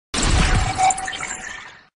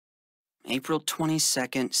April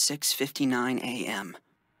 22nd, 6:59 a.m.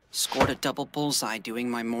 Scored a double bullseye doing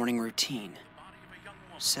my morning routine.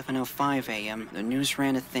 7:05 a.m., the news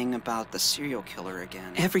ran a thing about the serial killer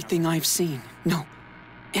again. Everything I've seen, no,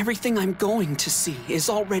 everything I'm going to see is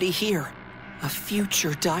already here. A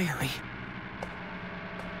future diary.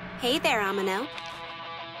 Hey there, Amino.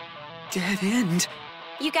 Dead end?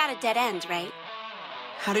 You got a dead end, right?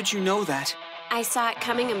 How did you know that? I saw it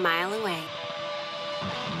coming a mile away.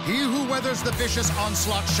 He who weathers the vicious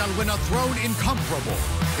onslaught shall win a throne incomparable.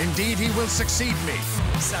 Indeed, he will succeed me.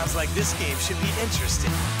 Sounds like this game should be interesting.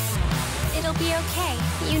 It'll be okay.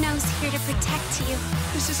 Yuno's here to protect you.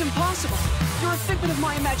 This is impossible. You're a figment of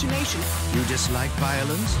my imagination. You dislike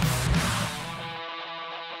violence?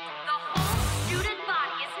 The whole student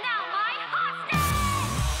body is now my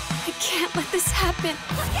hostage! I can't let this happen.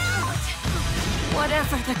 Look out!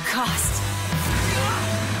 Whatever the cost.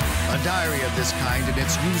 A diary of this kind and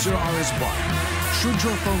its user are as one. Should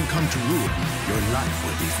your phone come to ruin, your life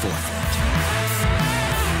will be forfeit.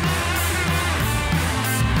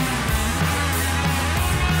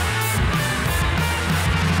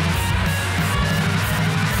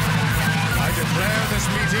 I declare this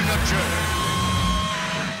meeting adjourned.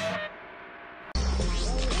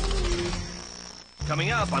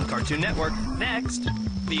 Coming up on Cartoon Network, next,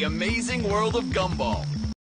 The Amazing World of Gumball.